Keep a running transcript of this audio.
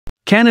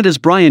Canada's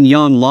Brian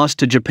Yang lost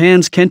to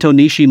Japan's Kento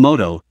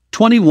Nishimoto,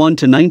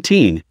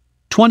 21-19,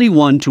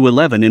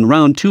 21-11 in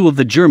round 2 of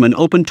the German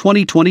Open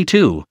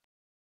 2022.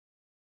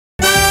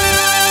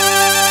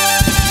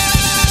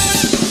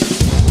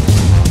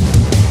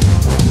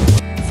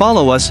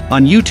 Follow us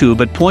on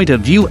YouTube at Point of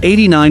View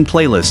 89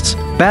 playlists,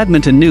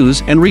 badminton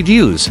news and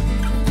reviews.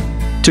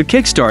 To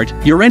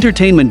kickstart your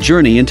entertainment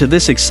journey into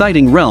this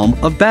exciting realm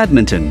of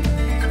badminton.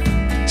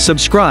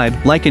 Subscribe,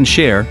 like and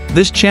share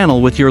this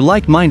channel with your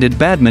like-minded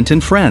badminton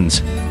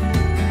friends.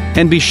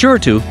 And be sure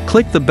to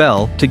click the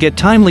bell to get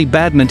timely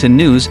badminton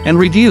news and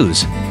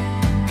reviews.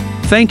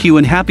 Thank you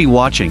and happy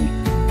watching.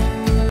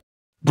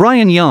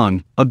 Brian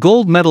Yang, a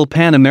gold medal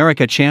Pan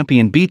America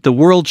champion, beat the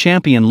world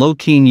champion Loh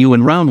Kean Yew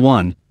in round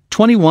 1,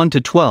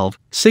 21-12,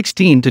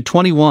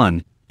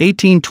 16-21,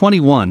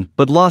 18-21,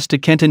 but lost to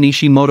Kenta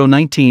Nishimoto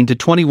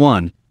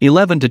 19-21,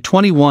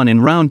 11-21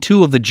 in round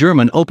 2 of the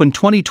German Open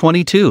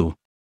 2022.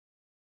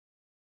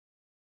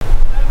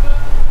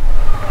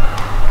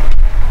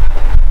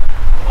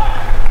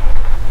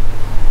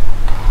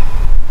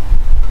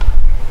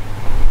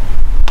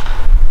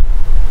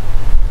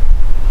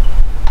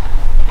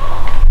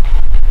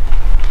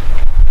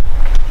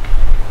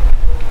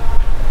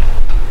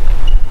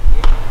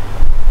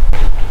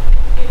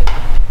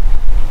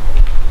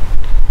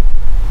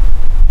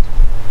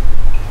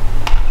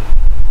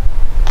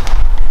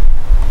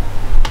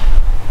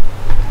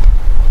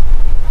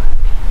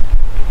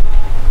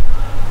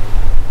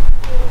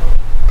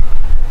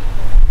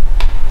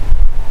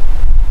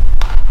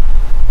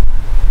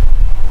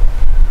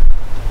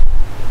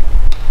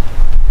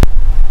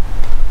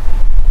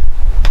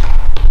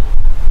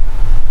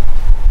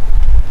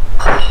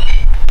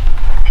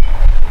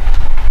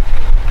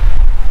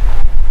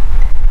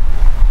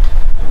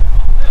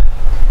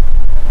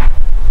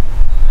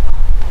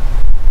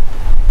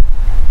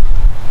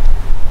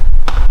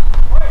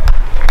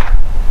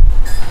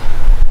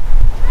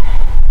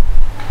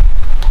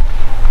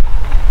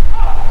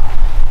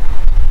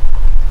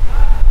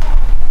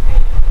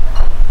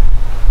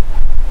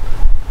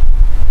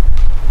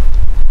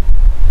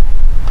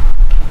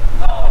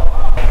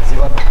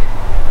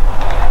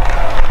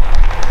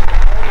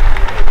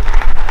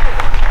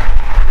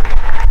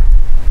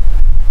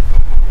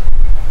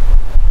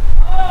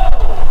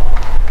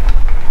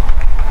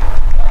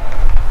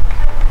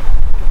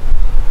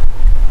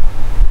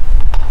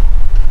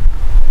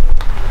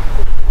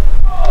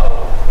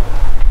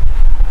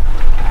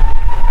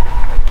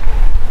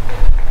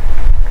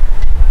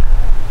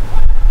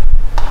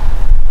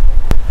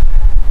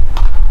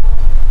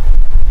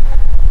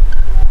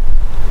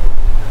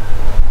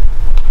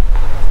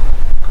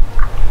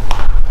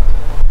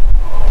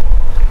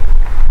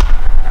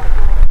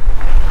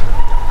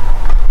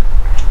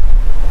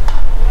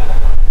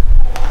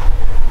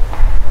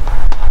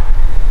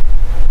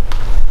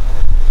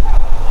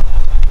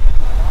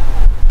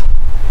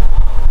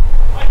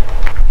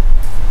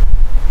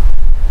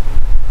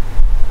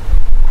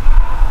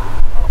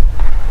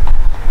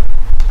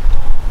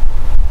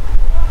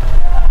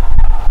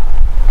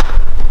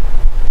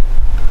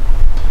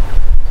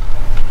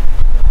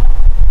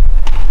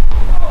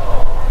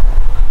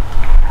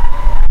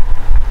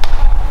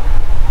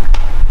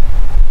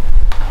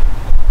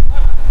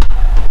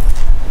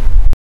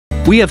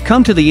 We have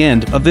come to the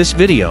end of this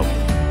video.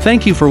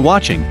 Thank you for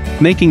watching.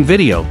 Making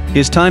video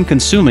is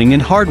time-consuming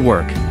and hard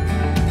work.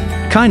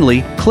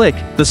 Kindly click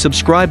the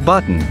subscribe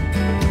button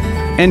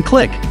and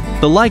click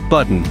the like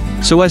button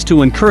so as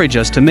to encourage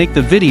us to make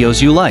the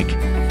videos you like.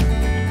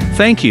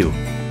 Thank you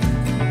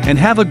and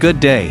have a good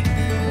day.